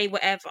 Yeah. Say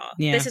whatever.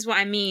 Yeah. This is what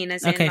I mean.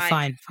 As okay, in,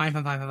 like,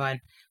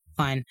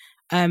 fine.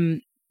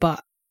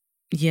 But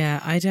yeah,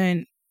 I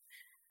don't.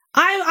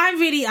 I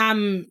really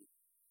am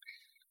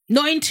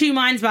not in two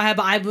minds about her,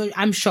 but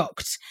I'm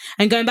shocked.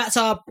 And going back to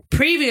our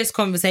previous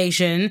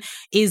conversation,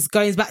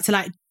 goes back to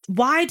like,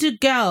 why do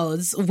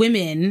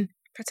women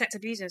protect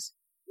abusers?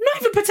 Not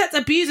even protect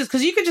abusers,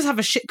 because you could just have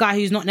a shit guy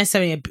who's not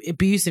necessarily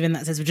abusive in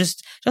that sense, but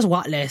just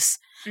whatless.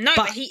 No,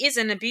 but he is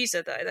an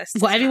abuser, though.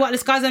 Every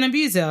whatless guy's an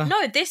abuser?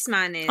 No, this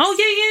man is.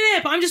 Oh,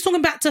 yeah. But I'm just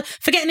talking back to...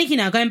 Forget Nicki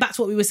now. Going back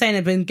to what we were saying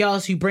about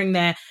girls who bring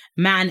their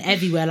man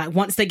everywhere. Like,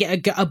 once they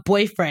get a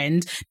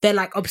boyfriend, they're,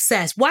 like,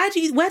 obsessed. Where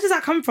does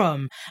that come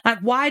from? Like,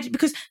 why...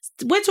 Because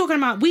we're talking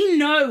about... We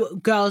know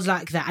girls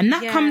like that. And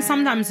that comes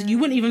sometimes... You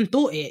wouldn't even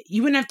thought it.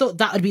 You wouldn't have thought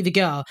that would be the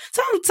girl.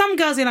 Some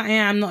girls are like,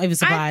 yeah, I'm not even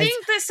surprised. I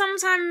think that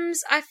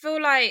sometimes I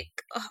feel like...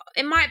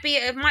 It might be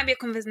a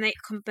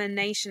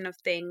combination of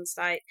things,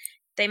 like...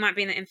 They might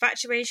be in the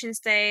infatuation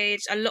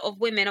stage. A lot of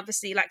women,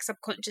 obviously, like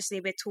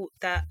subconsciously, we're taught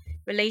that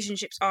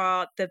relationships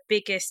are the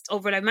biggest, or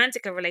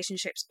romantic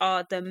relationships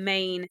are the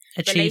main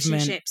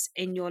relationships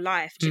in your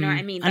life. Do you know what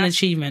I mean? And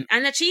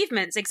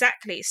achievements,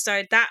 exactly.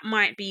 So that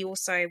might be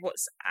also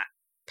what's at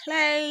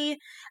play.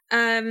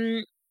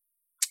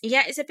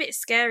 Yeah, it's a bit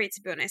scary,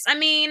 to be honest. I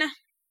mean,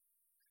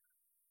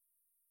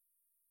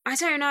 I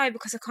don't know,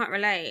 because I can't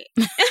relate.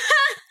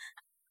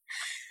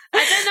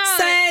 I don't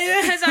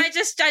know, because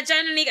I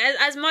generally,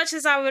 as much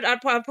as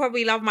I'd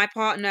probably love my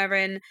partner,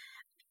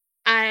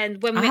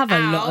 and when we're out,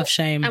 a lot of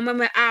shame. And when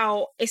we're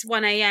out, it's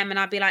 1 a.m. and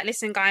I'd be like,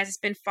 listen, guys, it's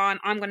been fun.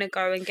 I'm going to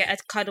go and get a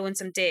cuddle and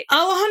some dick.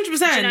 Oh, 100%. Do you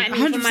know what I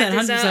mean? For my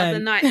dessert of the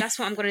night, that's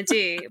what I'm going to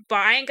do. But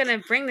I ain't going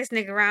to bring this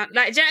nigga around.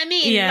 Like, do you know what I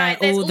mean? Yeah,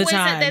 like, all the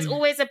time. There's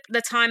always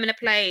the time and a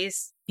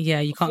place. Yeah,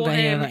 you can't go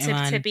anywhere without your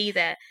man. To be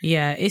there.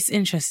 Yeah, it's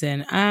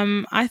interesting.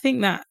 I think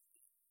that,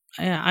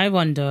 I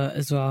wonder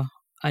as well.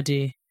 I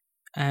do.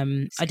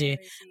 I do.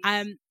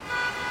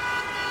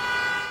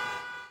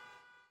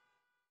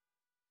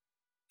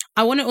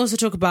 I want to also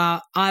talk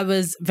about, I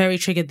was very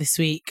triggered this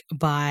week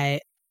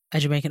by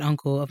a Jamaican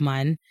uncle of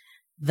mine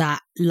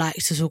that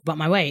likes to talk about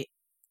my weight.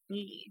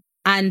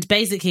 And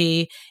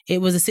basically,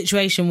 it was a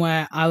situation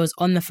where I was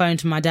on the phone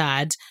to my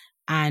dad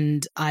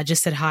and I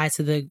just said hi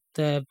to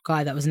the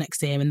guy that was next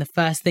to him. And the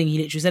first thing he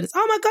literally said is,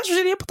 "Oh my gosh,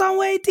 Virginia, you put on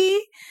weight,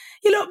 you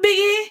look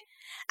biggie."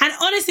 And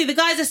honestly, the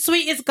guy's the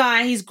sweetest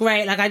guy. He's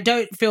great. Like, I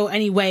don't feel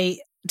any weight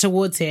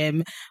towards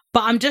him.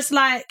 But I'm just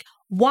like,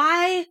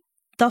 why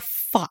the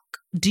fuck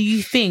do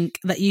you think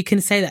that you can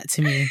say that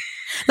to me?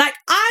 Like,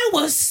 I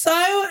was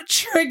so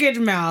triggered,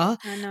 Mel.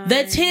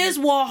 The tears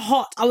were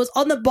hot. I was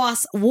on the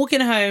bus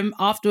walking home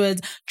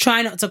afterwards,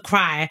 trying not to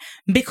cry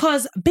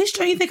because, bitch,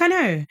 don't you think I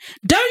know?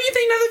 Don't you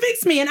think nothing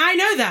fixed me? And I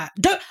know that.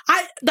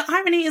 The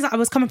irony is that I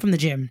was coming from the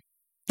gym.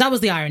 That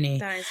was the irony.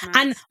 That is nice.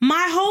 And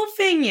my whole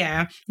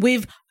thing,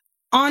 with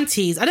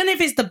aunties, I don't know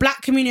if it's the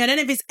black community, I don't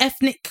know if it's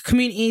ethnic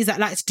communities that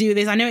like to do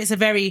this. I know it's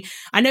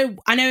I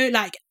know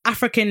like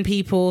African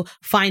people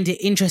find it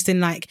interesting,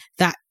 like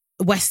that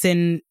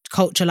Western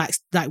culture, like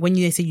when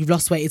they say you've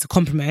lost weight, it's a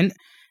compliment.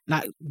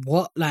 Like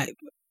what? Like,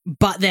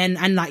 but then,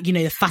 and like,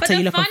 the fatter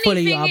you look and fuller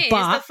you are.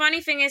 But the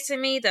funny thing is to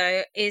me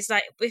though, is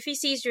like if he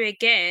sees you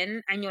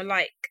again and you're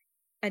like,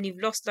 and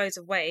you've lost loads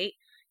of weight,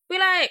 we're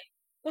like,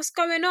 what's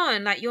going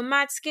on? Like, you're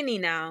mad skinny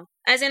now.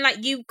 As in,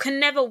 like, you can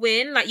never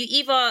win. Like, you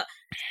either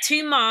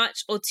too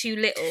much or too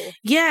little.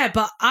 Yeah,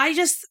 but I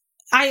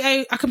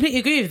completely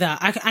agree with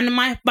that. And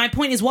my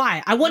point is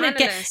why. I want to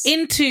get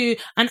into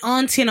an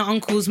auntie and an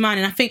uncle's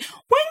mind. And I think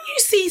when you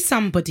see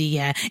somebody,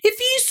 if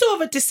you saw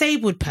a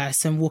disabled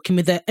person walking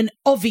with an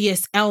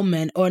obvious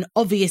ailment or an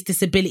obvious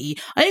disability,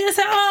 are you going to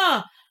say,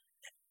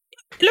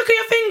 look at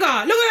your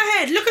finger, look at your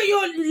head, look at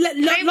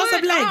your loss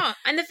of leg.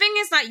 And the thing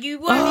is, like, you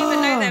won't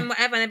even know them,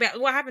 whatever, and they'll be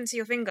like, what happened to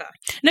your finger?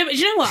 No, but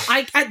you know what?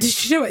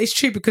 You know what? It's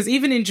true, because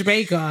even in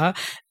Jamaica,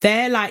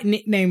 their like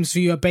nicknames for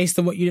you are based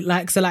on what you look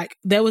like. So like,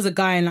 there was a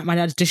guy in like my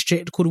dad's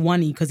district called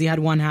Wani because he had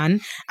one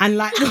hand, and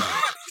like.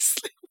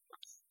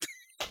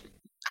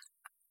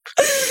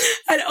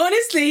 And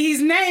honestly,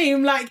 his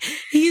name, like,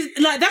 he's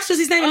like, that's just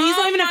his name, and he's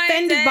not even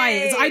offended by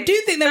it. So I do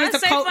think there is a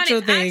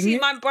cultural thing. Actually,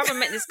 my brother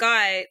met this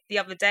guy the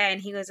other day,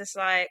 and he was just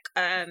like,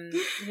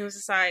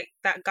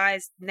 that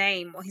guy's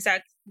name, or he's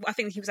like, I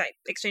think he was like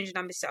exchanging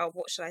numbers to,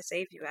 what should I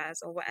save you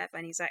as, or whatever,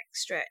 and he's like,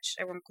 Stretch.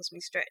 Everyone calls me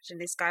Stretch,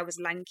 and this guy was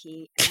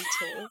lanky and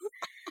tall.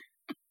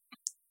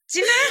 Do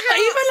you know how...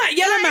 Even like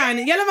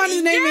Yellow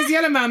Man's name is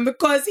Yellow Man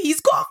because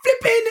he's got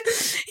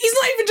he's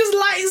not even just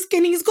light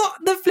skin, he's got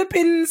the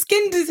flipping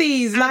skin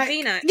disease.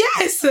 Albino. Like,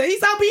 yes,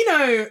 he's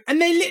albino. And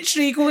they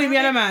literally call him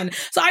Yellow Man.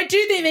 So I do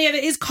think that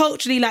it is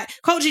culturally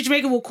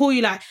Jamaica will call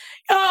you like,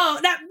 oh,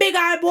 that big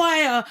eye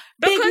boy, or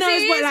big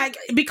nose boy, like,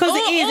 because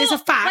it's a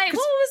fact. Like,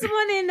 what was the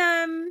one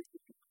in,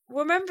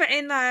 remember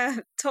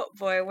in Top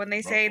Boy when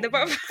they say the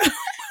brother...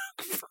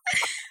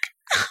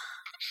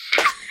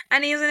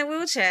 And he was in a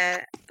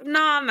wheelchair.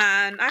 Nah,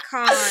 man, I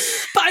can't.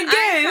 But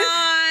again,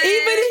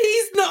 even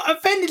he's not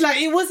offended. Like,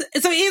 it was.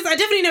 So it is. I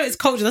definitely know it's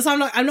culture. That's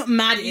why I'm not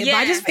mad at it. Yeah. But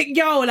I just think,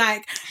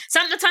 like.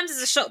 Sometimes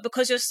it's a shock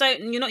because you're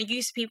not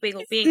used to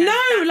people being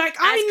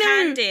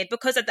candid.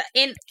 Because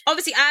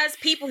obviously, as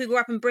people who grew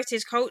up in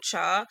British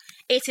culture,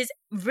 it is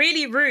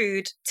really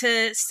rude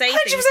to say 100%.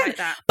 Things like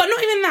that. But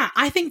not even that.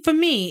 I think for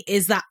me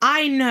is that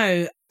I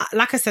know.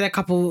 Like I said a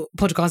couple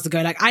podcasts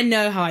ago, like, I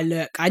know how I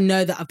look. I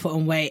know that I put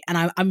on weight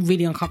and I'm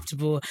really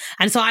uncomfortable.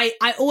 And so I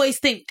always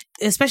think,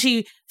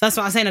 especially, that's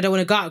what I'm saying, I don't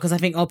want to go out because I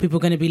think, people are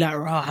going to be like,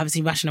 I haven't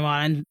seen Rash in a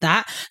while and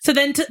that. So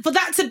then for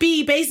that to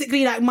be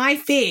basically like my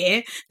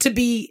fear to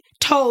be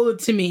told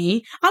to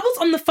me, I was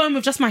on the phone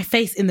with just my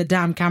face in the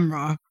damn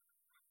camera.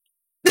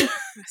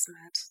 That's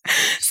mad.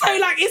 So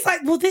like, it's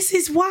like, well, this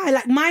is why,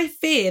 like, my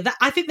fear, that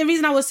I think the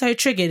reason I was so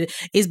triggered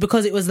is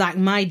because it was like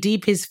my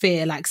deepest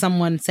fear, like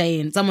someone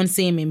seeing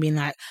me and being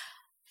like,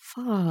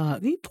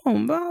 fuck, you put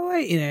on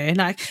weight,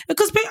 like,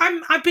 because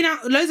I've been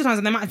out loads of times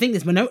and they might think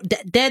this, but no,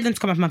 dare them to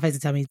come up my face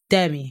and tell me,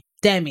 dare me.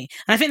 And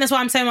I think that's why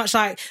I'm so much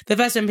like, the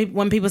first time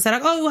when people say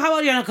like, oh, how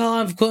old are you? Like,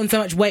 I've gotten so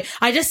much weight.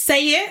 I just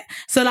say it.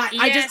 So like,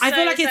 I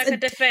feel like it's like a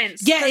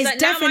defense. Yeah, it's like,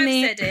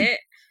 definitely. Now I've said it.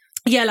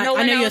 Yeah, like,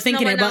 I know you're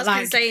thinking it, but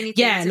like,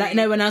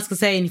 no one else can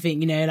say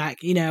anything,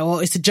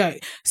 or it's a joke.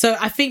 So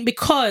I think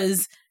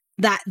because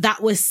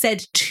that was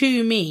said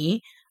to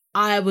me,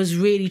 I was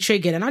really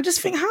triggered, and I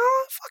just think,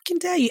 how fucking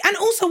dare you? And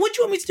also, what do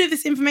you want me to do with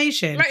this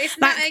information? Right,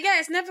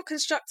 it's never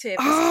constructive.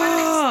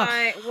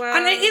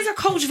 And it is a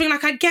culture thing.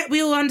 Like, I get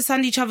we all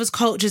understand each other's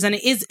cultures, and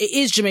it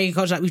is Jamaican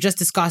culture, like we've just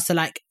discussed. So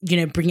like,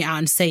 bring it out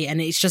and say it,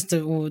 and it's just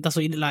that's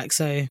what you look like.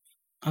 So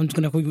I'm just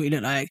gonna call you what you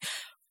look like.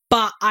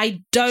 But I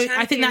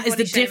think that is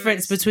the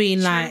difference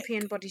between like...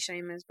 Champion body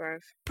shamers, bro.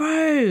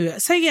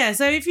 So yeah,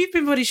 so if you've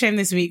been body shamed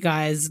this week,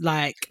 guys,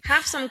 like...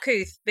 Have some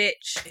couth,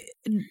 bitch.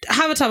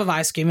 Have a tub of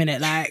ice cream in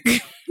it, like...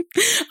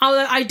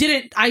 I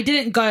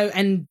didn't go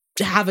and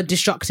have a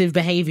destructive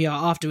behaviour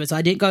afterwards.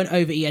 I didn't go and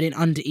overeat, I didn't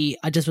undereat.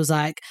 I just was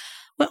like,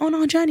 we're on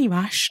our journey,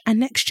 Rash, and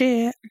next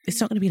year,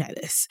 it's not going to be like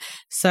this.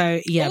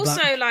 So yeah,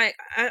 also, like,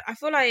 I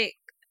feel like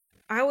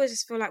I always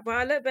just feel like, well,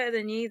 I look better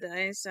than you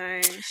though,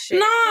 so shit.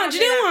 No, do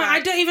you know what?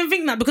 I don't even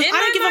think that because I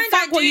don't give a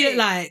fuck what you look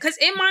like. Because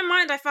in my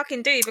mind, I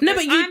fucking do. No,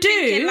 but you do.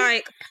 Thinking,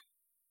 like,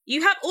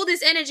 you have all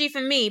this energy for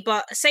me,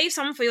 but save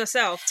some for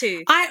yourself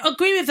too. I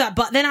agree with that,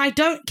 but then I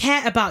don't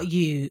care about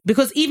you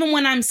because even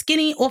when I'm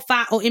skinny or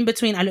fat or in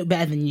between, I look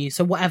better than you.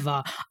 So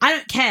whatever, I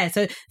don't care.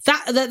 So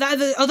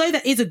that although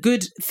that is a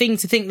good thing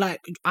to think, like,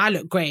 I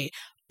look great.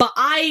 but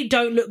I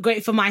don't look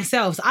great for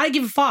myself. So I don't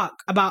give a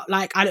fuck about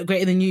like I look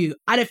greater than you.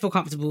 I don't feel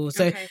comfortable.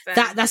 So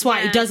that's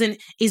why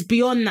it's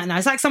beyond that now.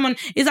 It's like someone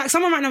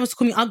right now was to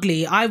call me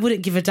ugly. I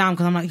wouldn't give a damn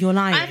because I'm like, you're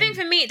lying. I think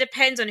for me it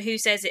depends on who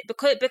says it,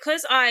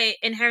 because I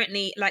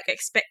inherently like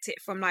expect it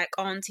from like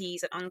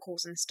aunties and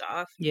uncles and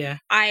stuff. Yeah.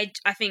 I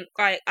think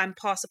I'm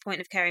past the point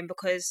of caring,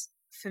 because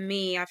for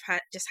me, I've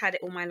had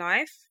it all my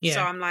life. Yeah.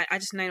 So I'm like, I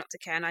just know not to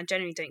care, and I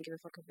generally don't give a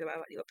fuck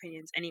about your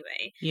opinions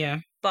anyway. Yeah.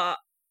 But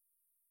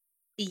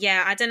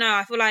yeah, I don't know.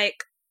 I feel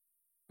like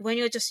when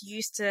you're just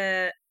used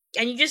to,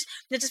 and you're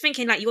just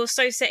thinking like you're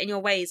so set in your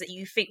ways that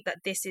you think that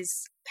this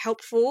is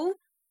helpful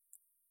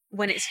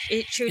when it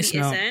truly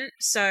isn't.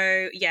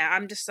 So yeah,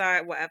 I'm just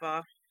like,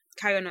 whatever,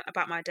 carry on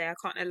about my day. I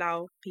can't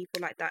allow people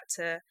like that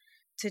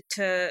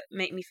to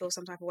make me feel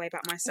some type of way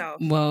about myself.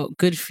 Well,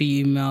 good for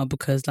you, Mel,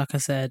 because like I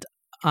said,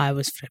 I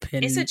was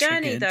flipping. It's a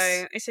journey,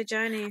 though. It's a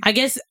journey. I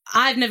guess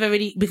I've never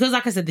really, because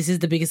like I said, this is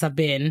the biggest I've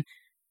been.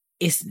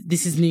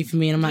 This is new for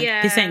me, and I'm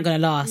like, this ain't gonna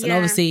last. And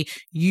obviously,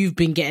 you've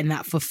been getting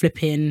that for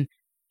flipping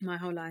my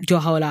whole life, your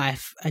whole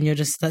life, and you're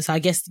just. So I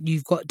guess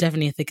you've got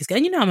definitely a thicker skin.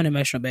 And you know, I'm an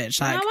emotional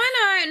bitch. Like, no, I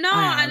know. No,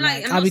 I'm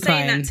not saying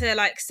crying. That to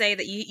like say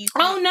that you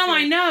oh no,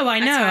 I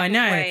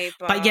know. Way,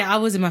 but yeah, I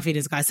was in my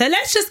feelings, guys. So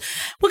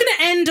we're gonna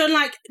end on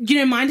like, you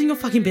know, minding your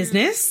fucking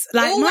business.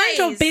 Like, mind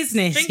your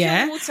business. Drink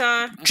your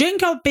water.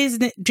 Drink your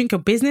business. Drink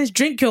your business.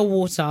 Drink your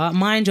water.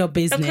 Mind your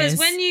business.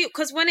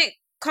 Because when it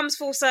comes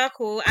full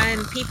circle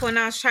and people are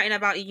now chatting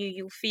about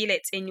you'll feel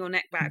it in your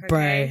neck back. Okay?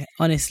 Bro,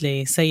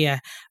 honestly. So yeah,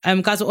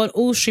 guys, we're on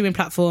all streaming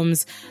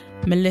platforms.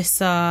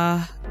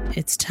 Melissa,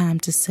 it's time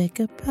to say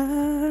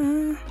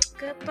goodbye.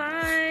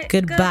 Goodbye.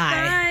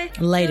 Goodbye.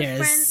 Laters. Good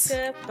friends,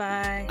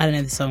 goodbye. I don't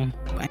know the song.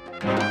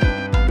 Bye.